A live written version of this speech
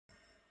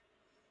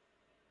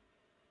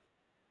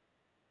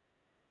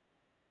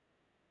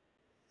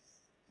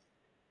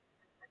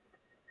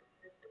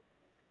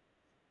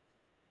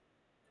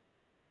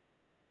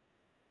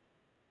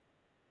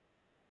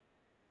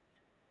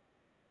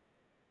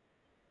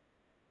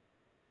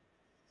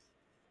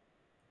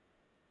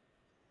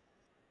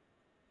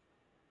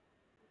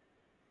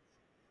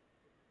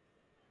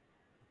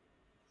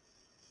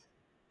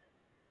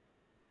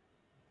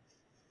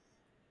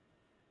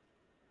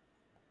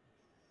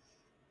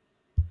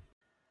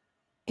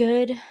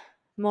Good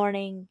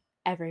morning,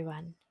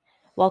 everyone.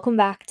 Welcome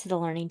back to the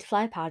Learning to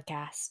Fly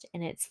podcast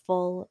in its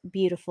full,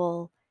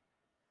 beautiful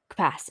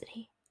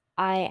capacity.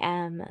 I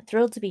am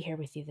thrilled to be here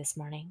with you this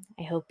morning.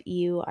 I hope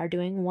you are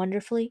doing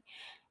wonderfully,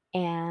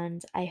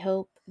 and I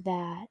hope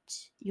that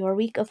your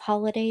week of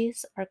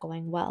holidays are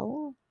going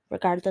well,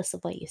 regardless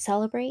of what you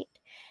celebrate.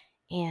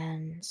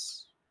 And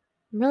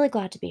I'm really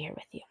glad to be here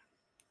with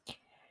you.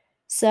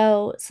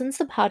 So, since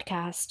the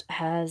podcast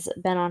has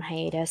been on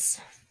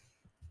hiatus,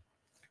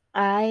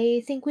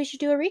 I think we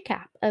should do a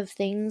recap of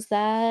things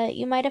that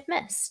you might have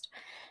missed.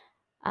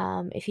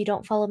 If you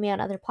don't follow me on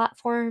other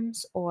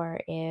platforms, or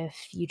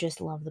if you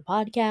just love the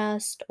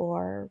podcast,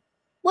 or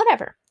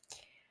whatever.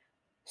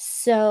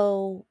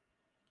 So,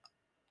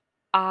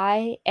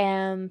 I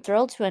am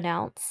thrilled to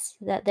announce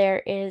that there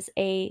is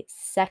a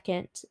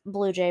second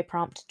Blue Jay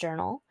prompt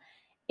journal.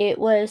 It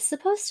was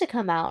supposed to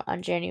come out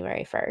on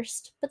January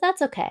 1st, but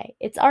that's okay.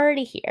 It's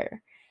already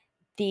here.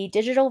 The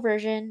digital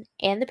version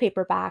and the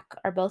paperback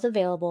are both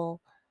available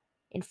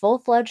in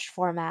full-fledged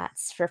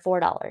formats for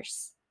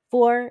 $4,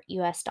 4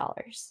 US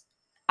dollars.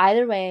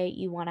 Either way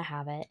you want to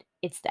have it,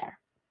 it's there.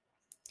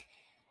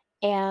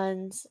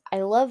 And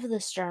I love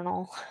this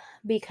journal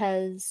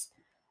because,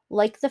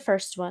 like the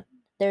first one,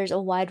 there's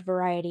a wide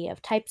variety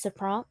of types of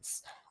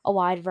prompts, a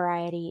wide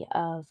variety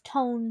of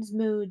tones,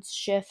 moods,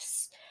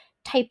 shifts,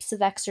 types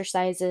of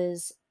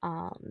exercises.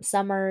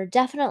 Some are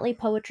definitely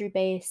poetry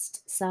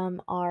based,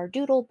 some are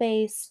doodle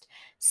based,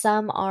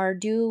 some are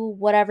do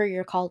whatever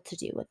you're called to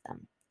do with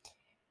them.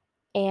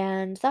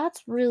 And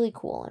that's really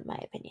cool, in my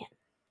opinion.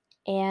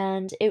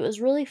 And it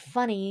was really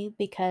funny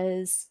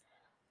because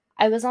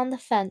I was on the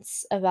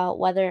fence about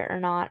whether or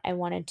not I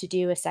wanted to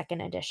do a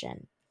second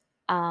edition.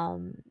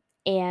 Um,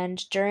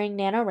 and during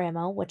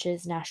NaNoWriMo, which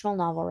is National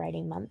Novel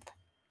Writing Month,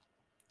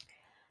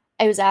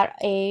 I was at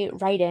a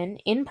write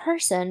in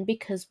person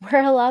because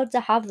we're allowed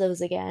to have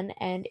those again,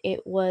 and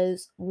it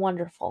was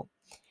wonderful.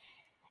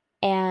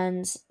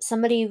 And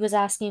somebody was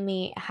asking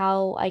me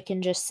how I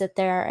can just sit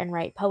there and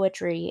write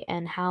poetry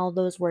and how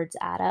those words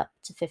add up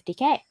to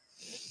 50K.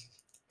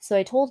 So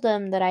I told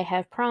them that I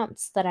have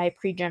prompts that I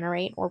pre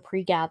generate or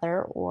pre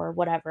gather or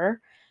whatever,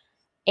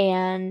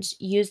 and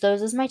use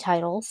those as my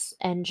titles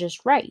and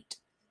just write.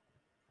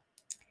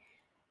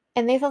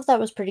 And they thought that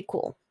was pretty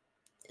cool.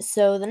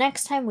 So the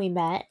next time we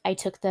met, I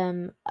took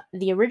them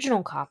the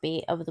original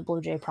copy of the Blue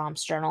Jay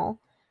Prompts Journal,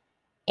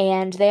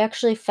 and they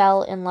actually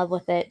fell in love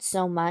with it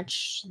so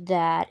much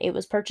that it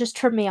was purchased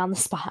from me on the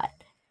spot.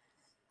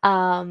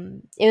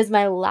 It was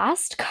my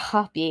last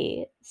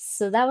copy,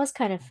 so that was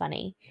kind of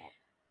funny,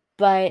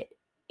 but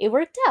it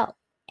worked out.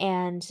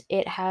 And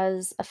it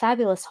has a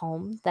fabulous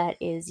home that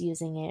is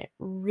using it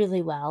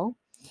really well.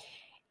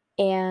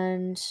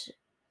 And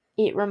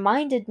it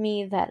reminded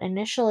me that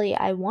initially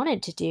I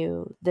wanted to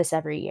do this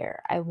every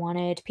year. I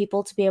wanted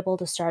people to be able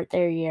to start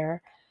their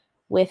year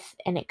with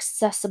an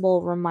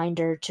accessible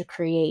reminder to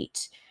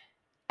create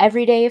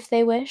every day if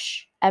they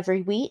wish,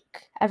 every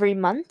week, every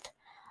month,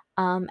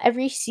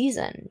 every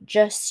season.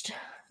 Just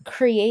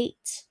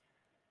create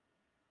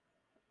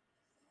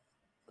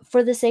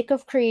for the sake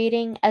of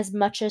creating as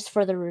much as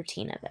for the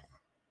routine of it.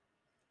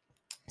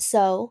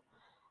 So,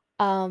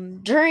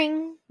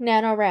 during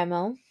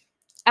NaNoWriMo,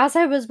 as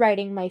I was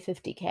writing my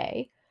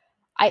 50K,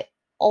 I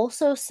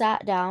also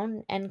sat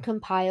down and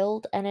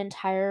compiled an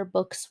entire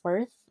book's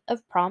worth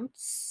of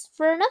prompts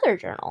for another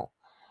journal.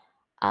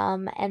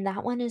 And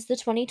that one is the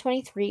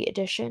 2023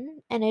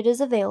 edition, and it is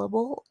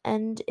available,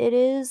 and it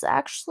is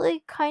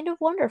actually kind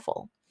of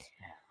wonderful.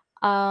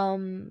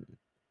 Um,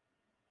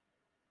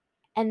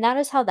 and that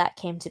is how that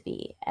came to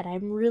be. And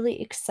I'm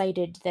really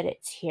excited that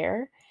it's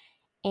here.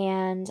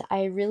 And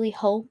I really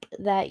hope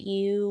that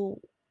you,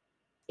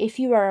 if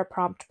you are a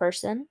prompt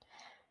person,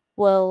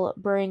 will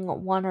bring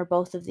one or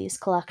both of these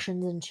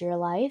collections into your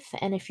life.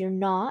 And if you're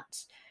not,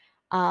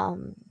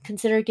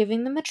 consider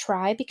giving them a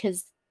try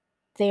because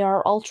they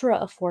are ultra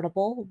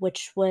affordable,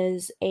 which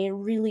was a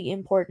really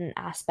important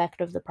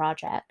aspect of the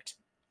project.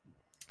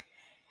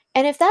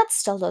 And if that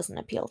still doesn't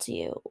appeal to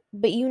you,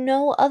 but you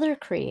know other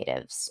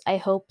creatives, I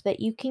hope that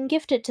you can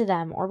gift it to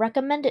them or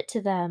recommend it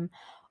to them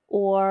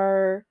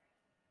or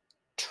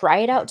try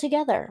it out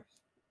together.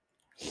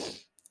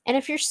 And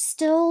if you're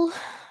still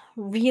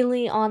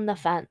really on the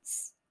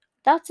fence,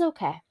 that's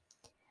okay.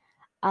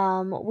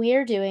 We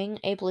are doing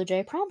a Blue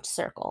Jay Prompt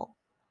Circle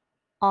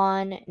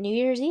on New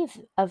Year's Eve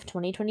of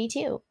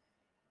 2022,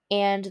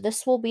 and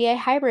this will be a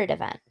hybrid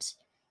event.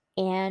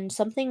 And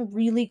something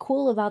really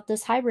cool about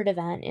this hybrid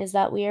event is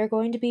that we are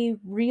going to be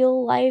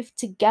real life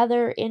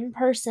together in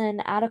person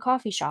at a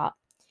coffee shop.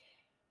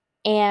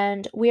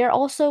 And we are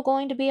also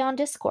going to be on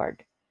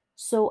Discord.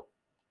 So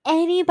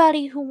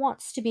anybody who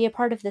wants to be a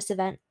part of this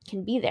event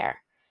can be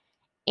there.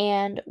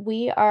 And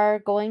we are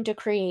going to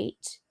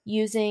create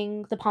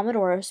using the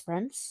Pomodoro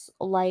sprints,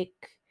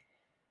 like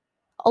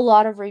a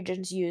lot of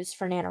regions use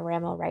for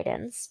NaNoWriMo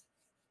write-ins.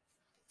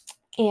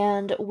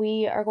 And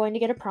we are going to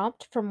get a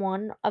prompt from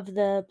one of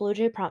the Blue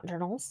Jay prompt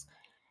journals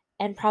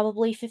and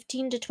probably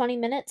 15 to 20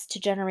 minutes to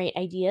generate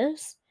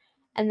ideas.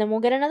 And then we'll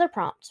get another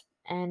prompt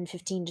and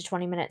 15 to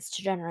 20 minutes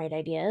to generate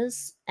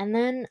ideas, and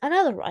then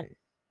another one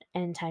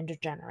and time to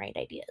generate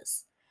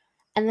ideas.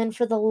 And then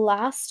for the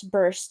last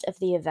burst of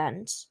the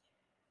event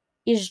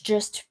is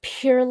just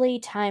purely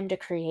time to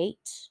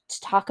create,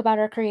 to talk about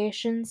our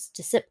creations,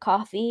 to sip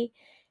coffee,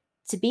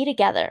 to be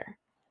together.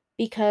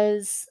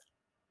 Because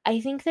I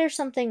think there's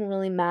something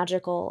really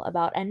magical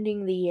about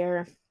ending the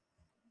year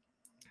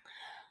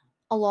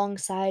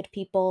alongside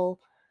people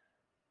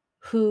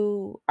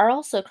who are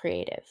also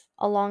creative,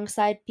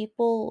 alongside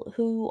people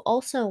who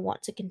also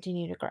want to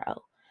continue to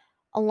grow,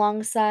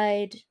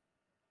 alongside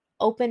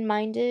open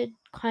minded,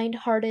 kind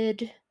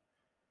hearted,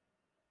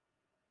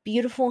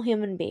 beautiful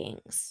human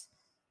beings.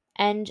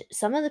 And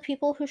some of the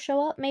people who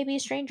show up may be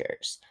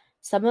strangers.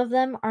 Some of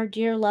them are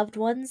dear loved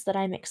ones that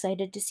I'm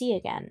excited to see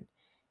again.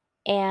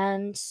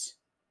 And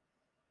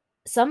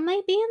some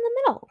might be in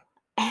the middle.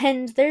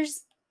 And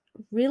there's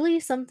really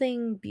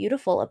something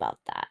beautiful about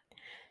that.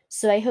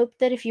 So I hope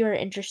that if you are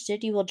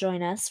interested, you will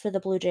join us for the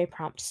Blue Jay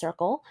Prompt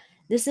Circle.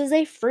 This is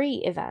a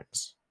free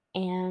event,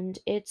 and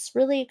it's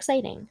really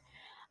exciting.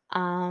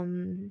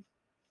 And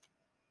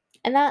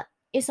that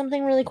is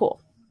something really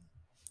cool.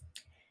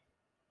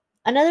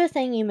 Another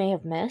thing you may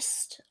have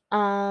missed,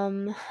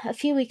 a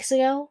few weeks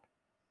ago,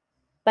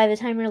 by the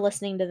time you're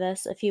listening to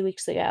this, a few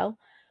weeks ago,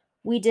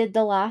 we did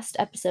the last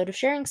episode of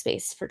Sharing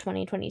Space for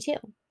 2022.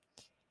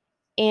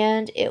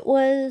 And it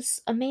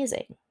was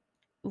amazing.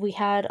 We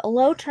had a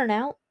low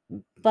turnout,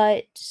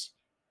 but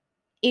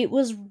it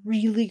was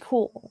really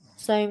cool.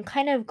 So I'm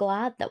kind of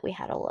glad that we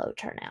had a low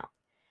turnout.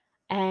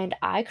 And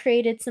I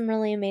created some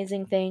really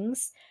amazing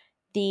things.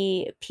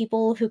 The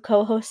people who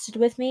co hosted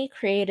with me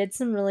created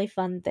some really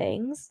fun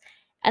things.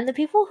 And the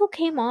people who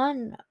came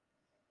on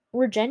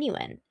were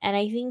genuine. And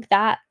I think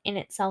that in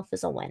itself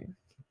is a win.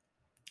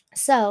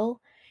 So,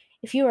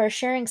 if you are a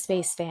Sharing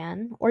Space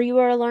fan or you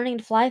are a Learning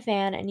to Fly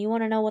fan and you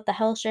want to know what the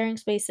hell Sharing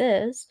Space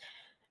is,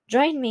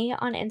 join me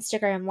on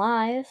Instagram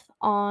Live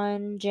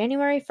on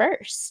January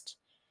 1st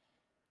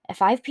at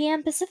 5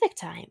 p.m. Pacific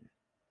time.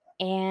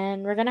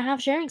 And we're going to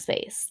have Sharing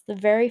Space, the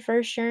very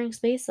first Sharing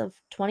Space of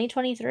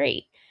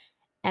 2023.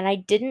 And I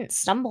didn't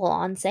stumble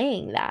on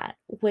saying that,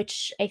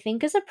 which I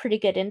think is a pretty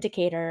good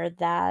indicator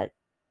that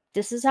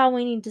this is how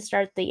we need to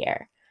start the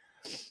year.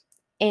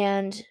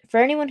 And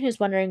for anyone who's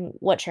wondering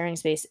what Sharing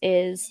Space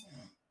is,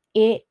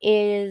 it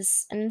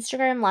is an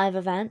Instagram live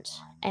event.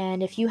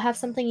 And if you have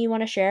something you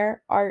want to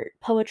share, art,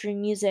 poetry,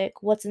 music,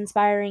 what's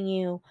inspiring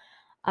you,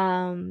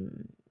 um,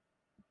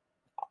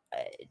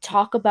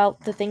 talk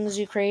about the things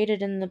you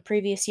created in the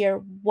previous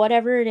year,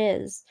 whatever it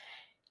is,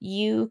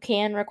 you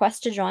can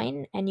request to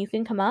join and you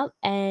can come up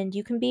and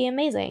you can be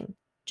amazing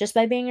just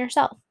by being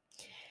yourself.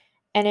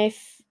 And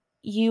if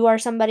you are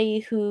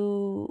somebody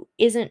who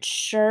isn't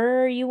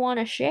sure you want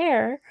to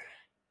share,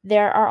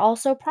 there are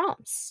also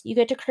prompts. You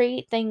get to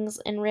create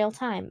things in real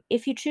time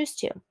if you choose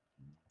to.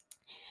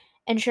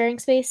 And Sharing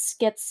Space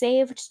gets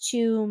saved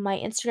to my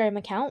Instagram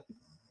account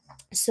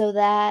so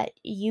that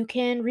you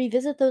can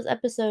revisit those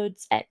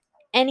episodes at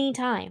any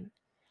time.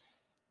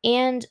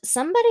 And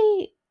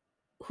somebody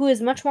who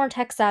is much more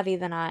tech savvy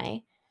than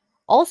I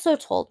also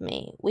told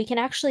me we can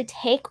actually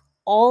take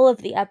all of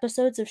the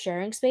episodes of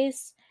Sharing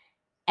Space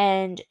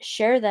and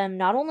share them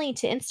not only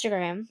to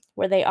Instagram,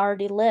 where they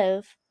already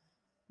live,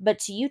 but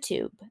to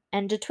YouTube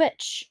and to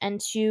Twitch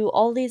and to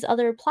all these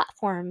other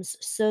platforms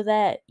so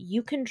that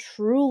you can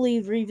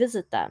truly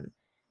revisit them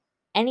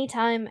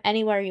anytime,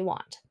 anywhere you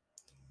want.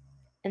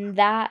 And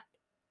that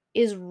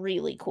is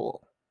really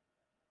cool.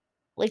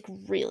 Like,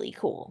 really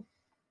cool.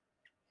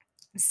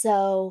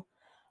 So,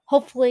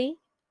 hopefully,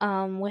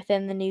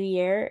 within the new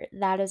year,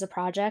 that is a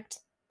project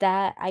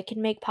that I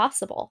can make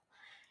possible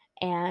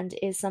and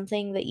is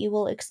something that you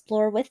will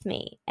explore with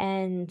me.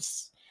 And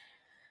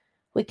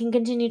we can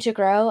continue to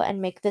grow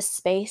and make this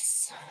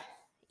space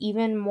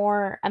even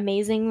more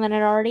amazing than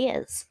it already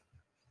is.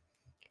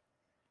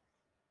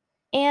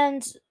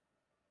 And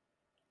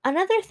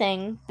another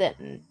thing that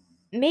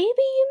maybe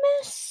you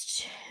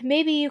missed,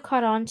 maybe you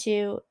caught on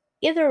to,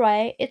 either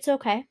way, it's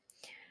okay.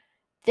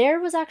 There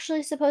was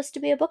actually supposed to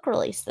be a book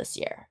release this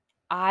year.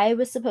 I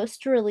was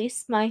supposed to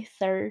release my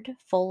third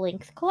full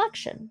length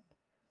collection.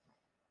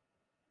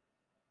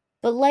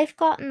 But life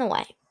got in the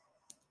way.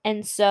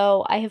 And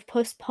so I have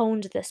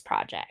postponed this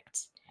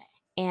project.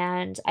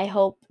 And I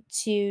hope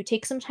to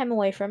take some time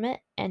away from it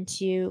and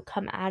to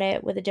come at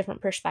it with a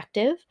different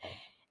perspective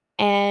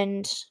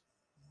and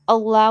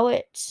allow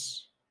it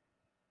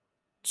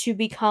to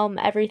become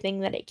everything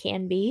that it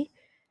can be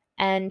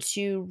and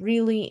to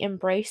really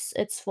embrace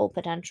its full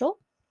potential.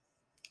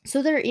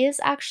 So there is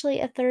actually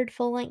a third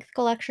full length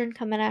collection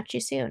coming at you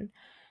soon.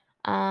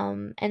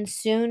 And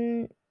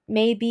soon,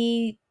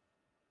 maybe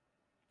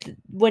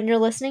when you're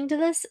listening to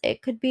this,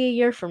 it could be a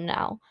year from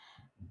now.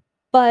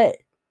 But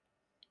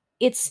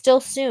it's still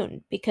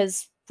soon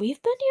because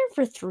we've been here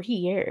for 3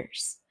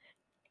 years.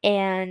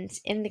 And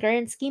in the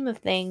grand scheme of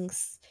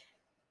things,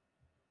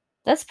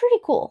 that's pretty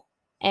cool.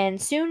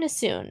 And soon is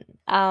soon,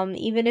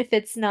 even if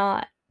it's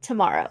not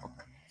tomorrow.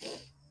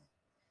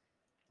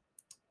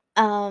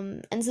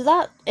 And so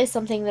that is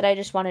something that I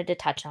just wanted to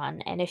touch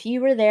on. And if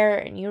you were there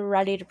and you were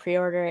ready to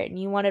pre-order it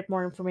and you wanted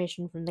more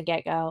information from the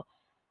get-go,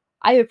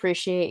 I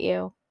appreciate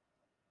you.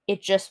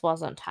 It just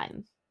wasn't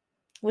time,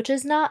 which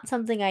is not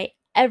something I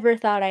ever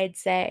thought I'd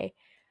say,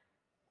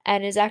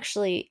 and is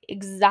actually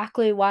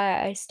exactly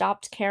why I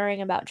stopped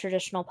caring about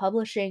traditional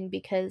publishing,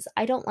 because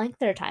I don't like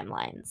their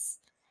timelines.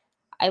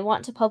 I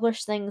want to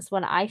publish things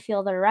when I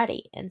feel they're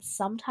ready, and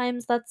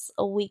sometimes that's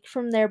a week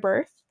from their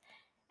birth,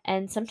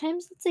 and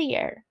sometimes it's a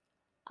year.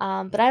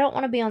 But I don't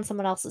want to be on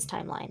someone else's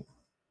timeline.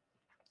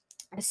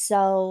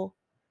 So,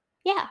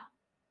 yeah,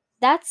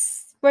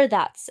 that's where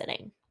that's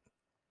sitting.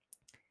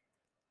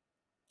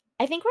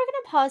 I think we're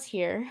going to pause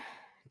here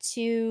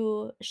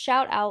to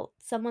shout out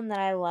someone that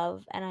I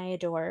love and I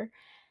adore,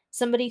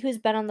 somebody who's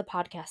been on the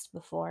podcast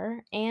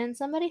before, and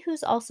somebody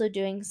who's also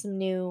doing some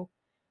new,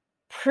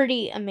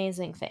 pretty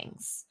amazing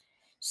things.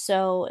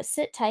 So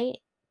sit tight,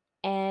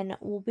 and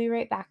we'll be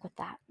right back with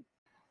that.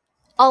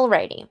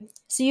 Alrighty,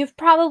 so you've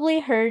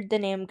probably heard the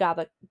name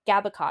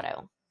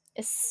Gabicado,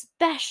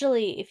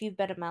 especially if you've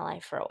been in my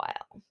life for a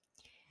while.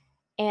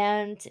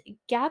 And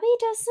Gabby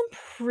does some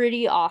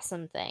pretty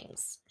awesome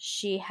things.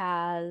 She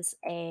has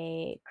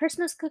a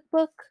Christmas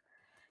cookbook,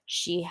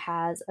 she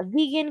has a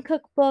vegan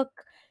cookbook,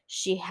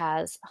 she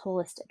has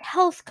holistic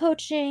health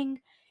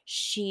coaching,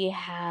 she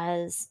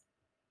has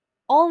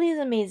all these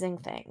amazing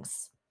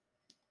things.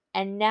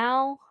 And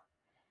now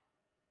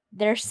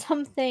there's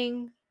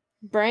something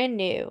brand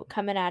new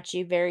coming at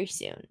you very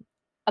soon,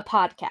 a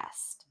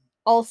podcast,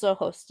 also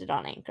hosted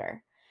on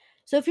Anchor.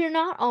 So if you're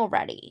not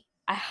already,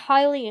 I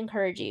highly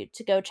encourage you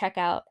to go check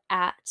out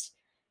at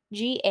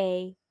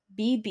GABBACADO,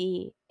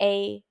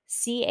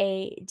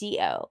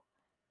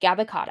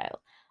 Gabicado,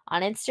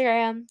 on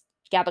Instagram,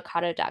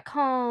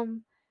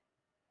 gabicado.com,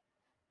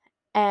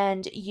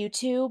 and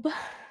YouTube,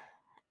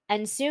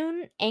 and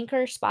soon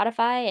Anchor,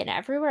 Spotify, and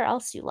everywhere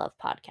else you love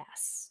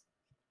podcasts.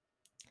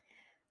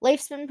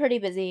 Life's been pretty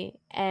busy,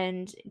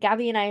 and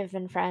Gabby and I have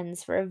been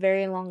friends for a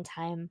very long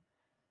time.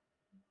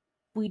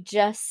 We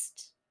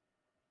just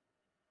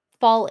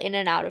fall in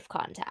and out of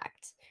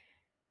contact.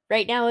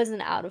 Right now is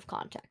an out of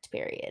contact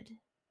period.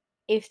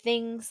 If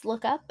things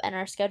look up and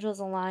our schedules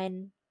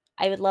align,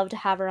 I would love to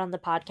have her on the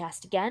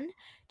podcast again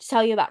to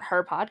tell you about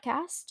her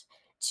podcast,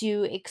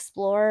 to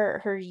explore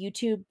her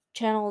YouTube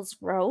channel's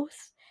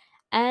growth,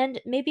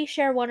 and maybe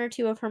share one or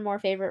two of her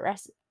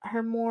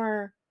her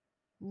more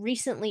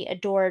recently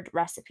adored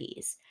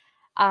recipes.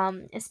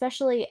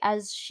 Especially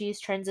as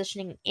she's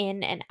transitioning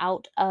in and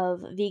out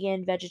of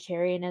vegan,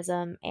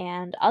 vegetarianism,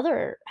 and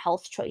other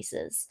health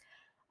choices,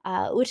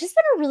 which has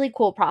been a really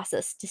cool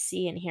process to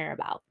see and hear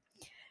about.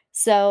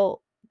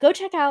 So go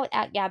check out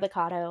at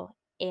Gabicado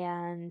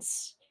and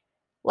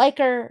like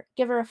her,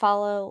 give her a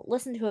follow,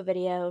 listen to a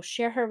video,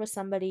 share her with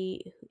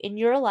somebody in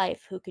your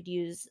life who could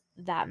use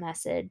that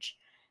message.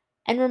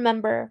 And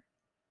remember,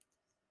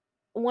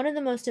 one of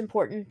the most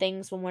important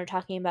things when we're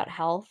talking about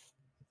health,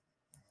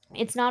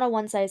 it's not a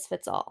one size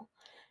fits all.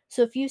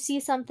 So if you see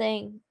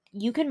something,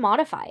 you can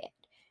modify it.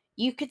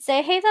 You could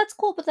say, hey, that's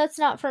cool, but that's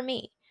not for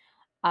me.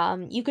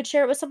 You could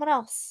share it with someone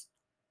else.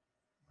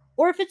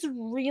 Or if it's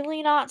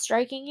really not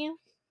striking you,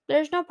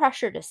 there's no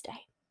pressure to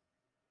stay.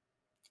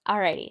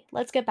 Alrighty,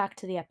 let's get back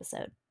to the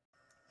episode.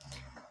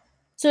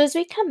 So, as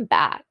we come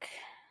back,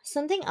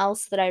 something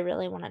else that I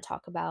really want to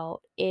talk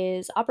about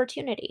is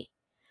opportunity.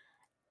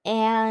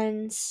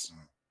 And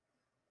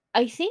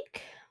I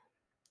think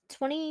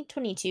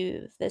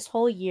 2022, this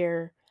whole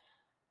year,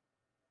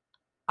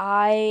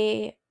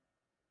 I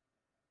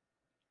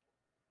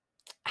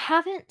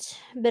haven't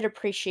been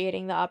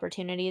appreciating the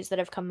opportunities that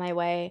have come my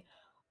way,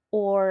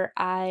 or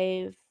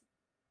I've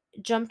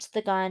jumped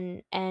the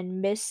gun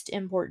and missed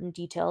important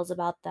details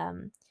about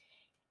them.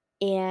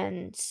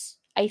 And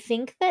I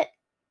think that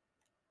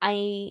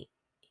I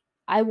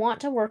I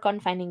want to work on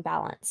finding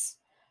balance,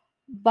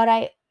 but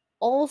I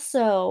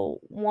also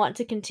want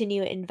to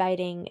continue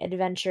inviting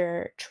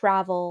adventure,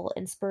 travel,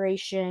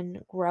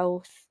 inspiration,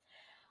 growth,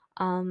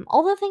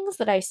 all the things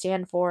that I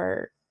stand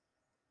for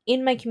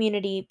in my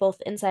community,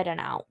 both inside and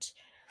out.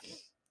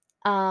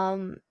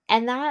 And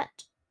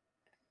that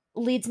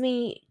leads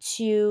me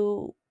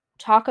to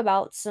talk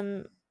about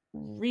some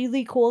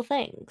really cool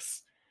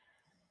things.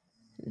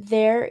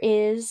 There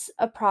is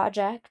a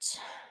project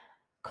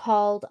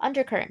called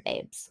Undercurrent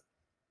Babes,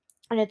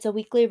 and it's a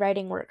weekly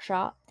writing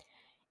workshop,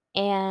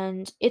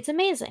 and it's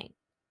amazing.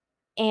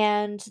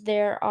 And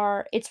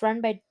it's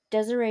run by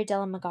Desiree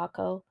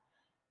Delamagaco,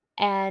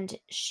 and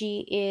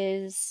she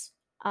is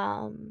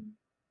um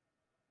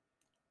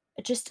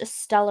just a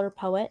stellar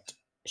poet.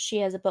 She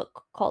has a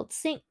book called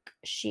Sink.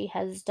 She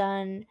has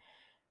done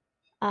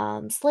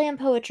slam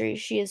poetry.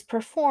 She has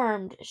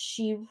performed.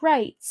 She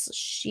writes.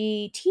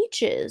 She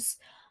teaches.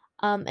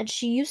 And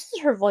she uses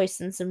her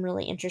voice in some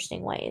really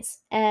interesting ways.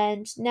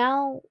 And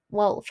now,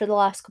 well, for the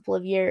last couple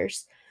of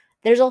years,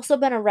 there's also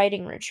been a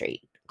writing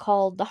retreat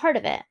called The Heart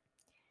of It.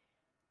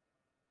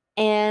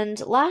 And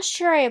last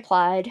year I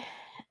applied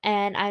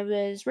and I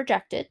was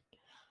rejected.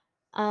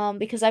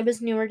 because I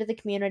was newer to the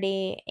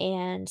community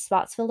and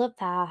spots filled up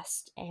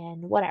fast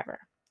and whatever.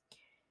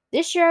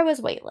 This year I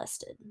was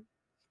waitlisted.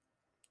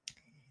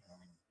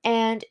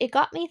 And it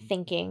got me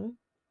thinking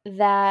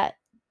that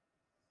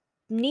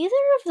neither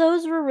of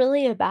those were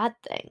really a bad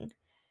thing.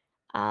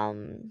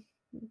 Um,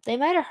 they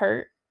might have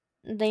hurt.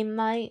 They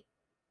might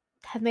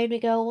have made me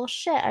go, well,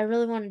 shit, I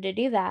really wanted to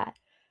do that.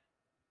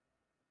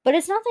 But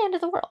it's not the end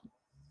of the world.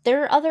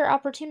 There are other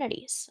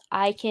opportunities.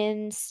 I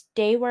can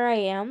stay where I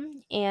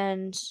am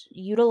and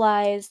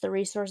utilize the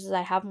resources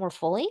I have more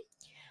fully.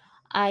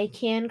 I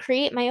can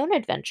create my own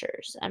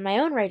adventures and my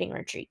own writing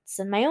retreats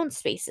and my own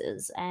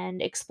spaces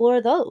and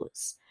explore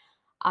those.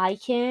 I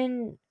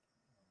can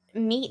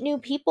meet new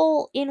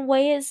people in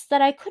ways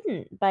that I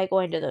couldn't by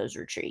going to those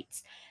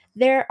retreats.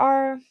 There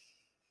are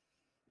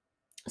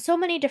so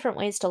many different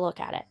ways to look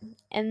at it,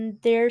 and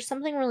there's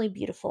something really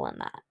beautiful in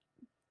that.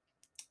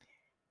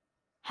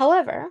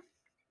 However,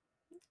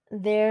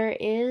 there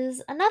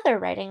is another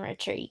writing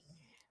retreat,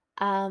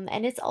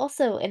 and it's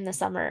also in the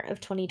summer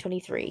of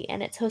 2023,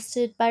 and it's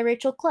hosted by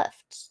Rachel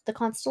Clift, the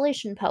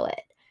constellation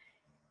poet.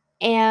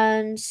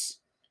 And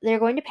they're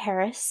going to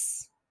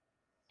Paris,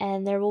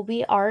 and there will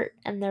be art,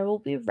 and there will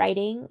be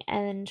writing,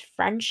 and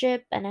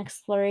friendship, and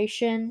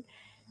exploration,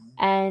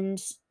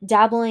 and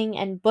dabbling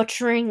and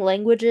butchering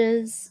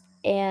languages,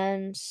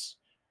 and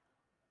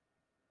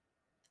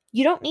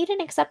you don't need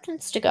an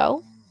acceptance to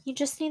go. You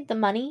just need the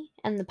money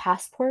and the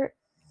passport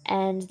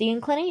and the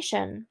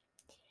inclination.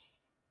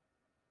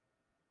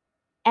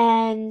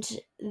 And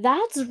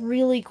that's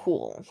really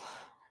cool.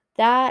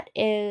 That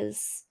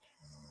is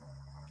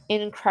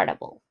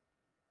incredible.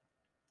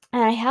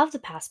 And I have the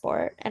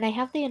passport and I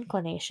have the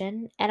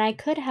inclination and I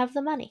could have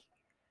the money.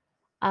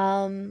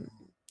 Um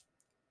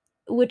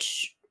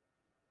which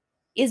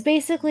is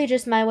basically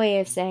just my way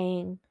of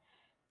saying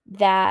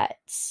that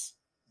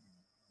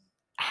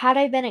had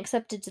I been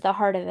accepted to the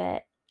heart of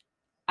it,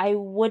 I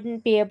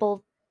wouldn't be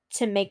able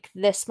to make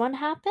this one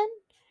happen.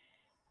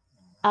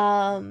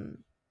 Um,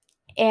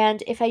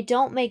 and if I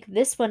don't make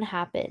this one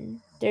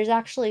happen, there's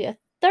actually a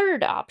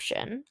third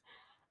option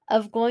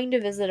of going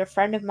to visit a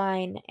friend of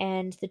mine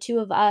and the two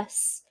of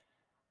us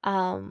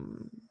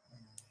um,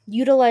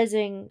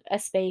 utilizing a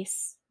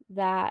space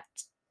that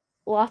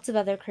lots of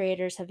other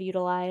creators have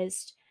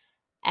utilized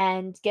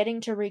and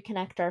getting to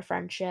reconnect our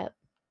friendship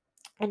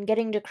and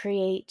getting to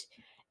create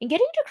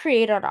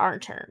on our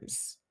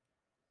terms.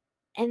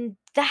 And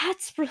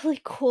that's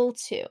really cool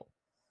too.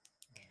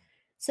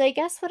 So I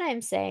guess what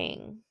I'm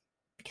saying,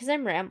 because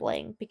I'm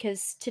rambling,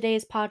 because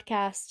today's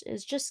podcast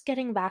is just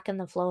getting back in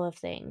the flow of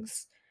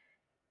things,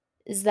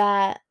 is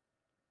that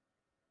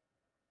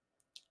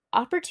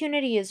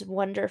opportunity is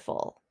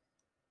wonderful,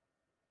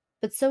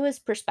 but so is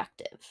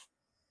perspective.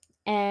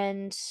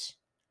 And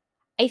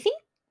I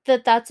think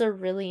that that's a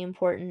really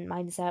important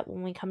mindset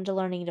when we come to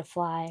learning to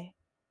fly.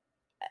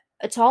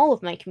 To all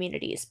of my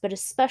communities, but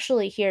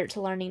especially here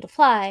to learning to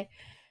fly,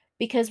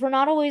 because we're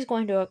not always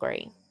going to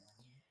agree.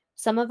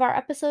 Some of our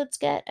episodes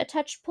get a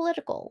touch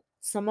political.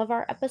 Some of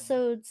our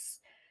episodes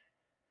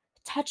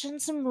touch on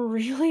some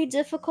really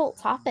difficult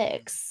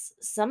topics.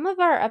 Some of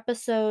our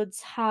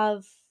episodes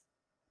have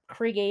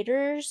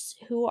creators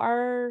who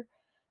are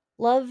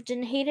loved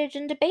and hated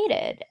and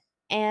debated.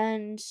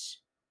 And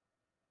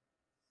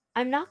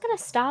I'm not going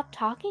to stop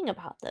talking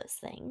about those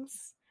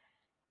things.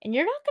 And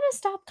you're not going to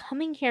stop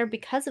coming here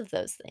because of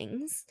those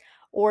things.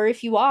 Or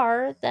if you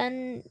are,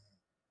 then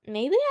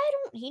maybe I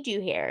don't need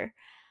you here.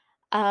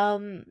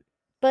 Um,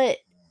 but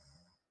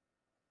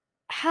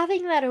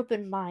having that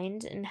open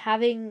mind and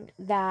having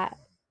that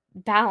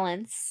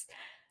balance,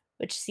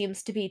 which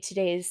seems to be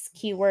today's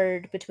key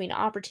word, between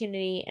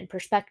opportunity and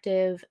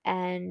perspective,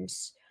 and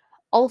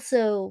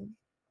also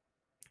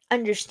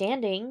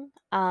understanding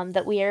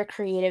that we are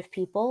creative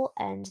people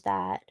and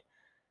that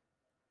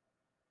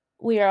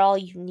we are all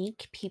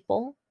unique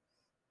people,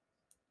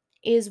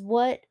 is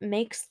what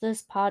makes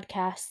this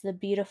podcast the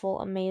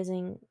beautiful,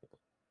 amazing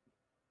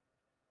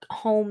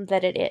home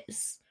that it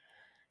is.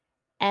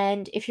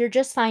 And if you're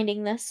just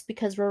finding this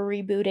because we're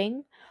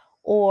rebooting,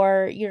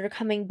 or you're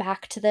coming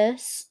back to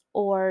this,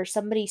 or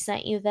somebody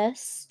sent you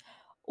this,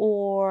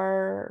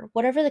 or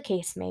whatever the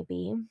case may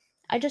be,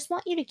 I just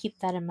want you to keep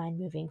that in mind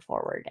moving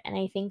forward. And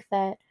I think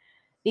that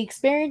the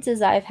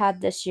experiences I've had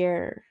this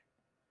year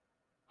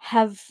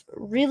have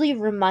really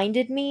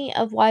reminded me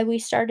of why we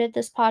started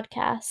this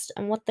podcast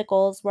and what the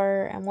goals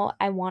were and what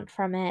I want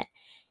from it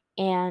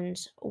and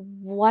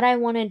what I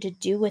wanted to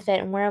do with it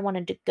and where I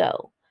wanted to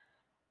go.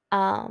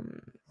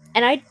 Um,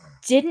 and I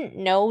didn't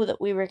know that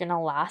we were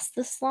gonna last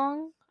this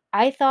long.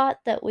 I thought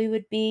that we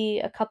would be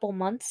a couple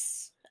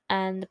months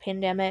and the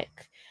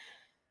pandemic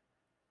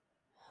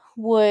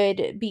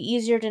would be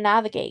easier to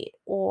navigate,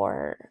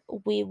 or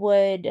we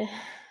would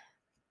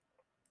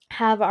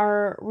have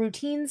our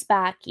routines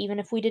back even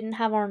if we didn't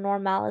have our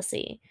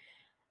normalcy.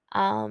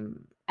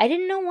 I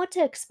didn't know what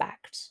to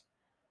expect,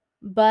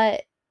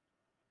 but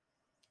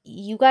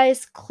you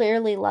guys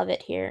clearly love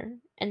it here,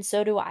 and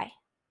so do I.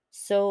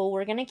 So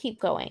we're gonna keep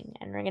going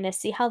and we're gonna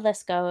see how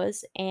this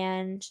goes.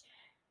 And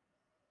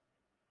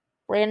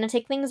we're going to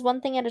take things one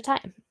thing at a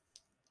time.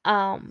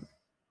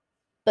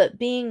 But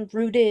being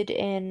rooted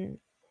in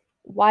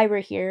why we're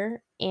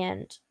here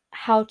and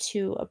how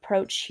to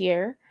approach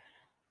here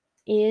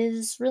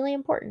is really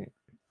important.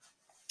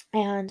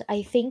 And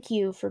I thank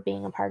you for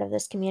being a part of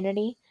this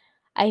community.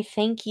 I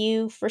thank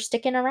you for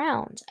sticking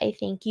around. I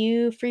thank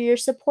you for your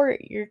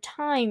support, your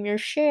time, your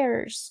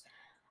shares,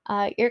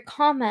 your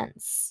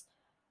comments,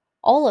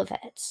 all of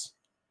it.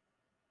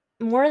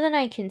 More than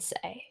I can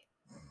say.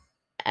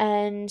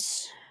 And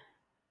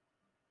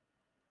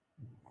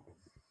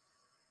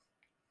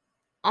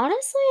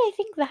honestly, I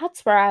think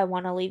that's where I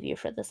want to leave you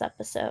for this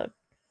episode.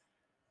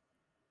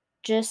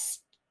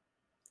 Just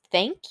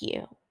thank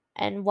you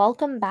and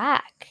welcome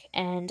back.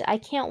 And I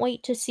can't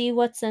wait to see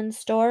what's in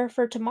store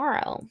for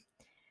tomorrow.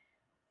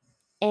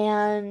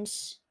 And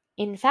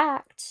in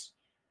fact,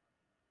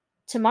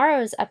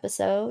 tomorrow's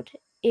episode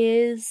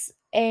is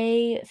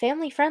a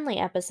family friendly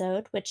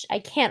episode, which I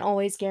can't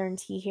always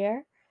guarantee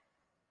here,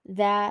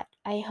 that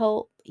I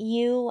hope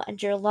you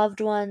and your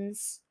loved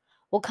ones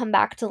will come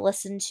back to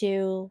listen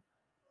to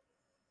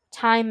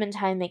time and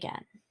time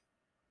again.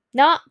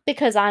 Not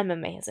because I'm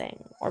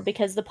amazing or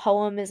because the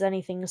poem is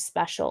anything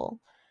special,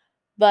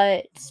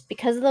 but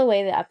because of the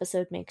way the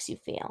episode makes you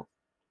feel.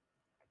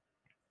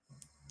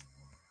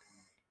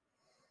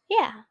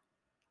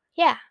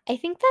 Yeah, I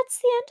think that's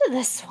the end of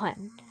this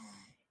one.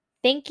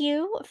 Thank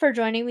you for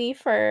joining me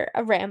for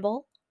a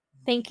ramble.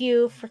 Thank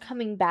you for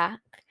coming back.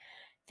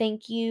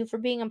 Thank you for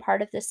being a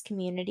part of this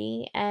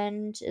community.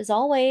 And as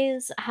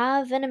always,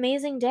 have an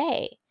amazing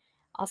day.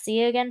 I'll see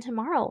you again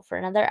tomorrow for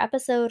another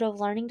episode of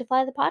Learning to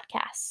Fly the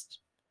podcast.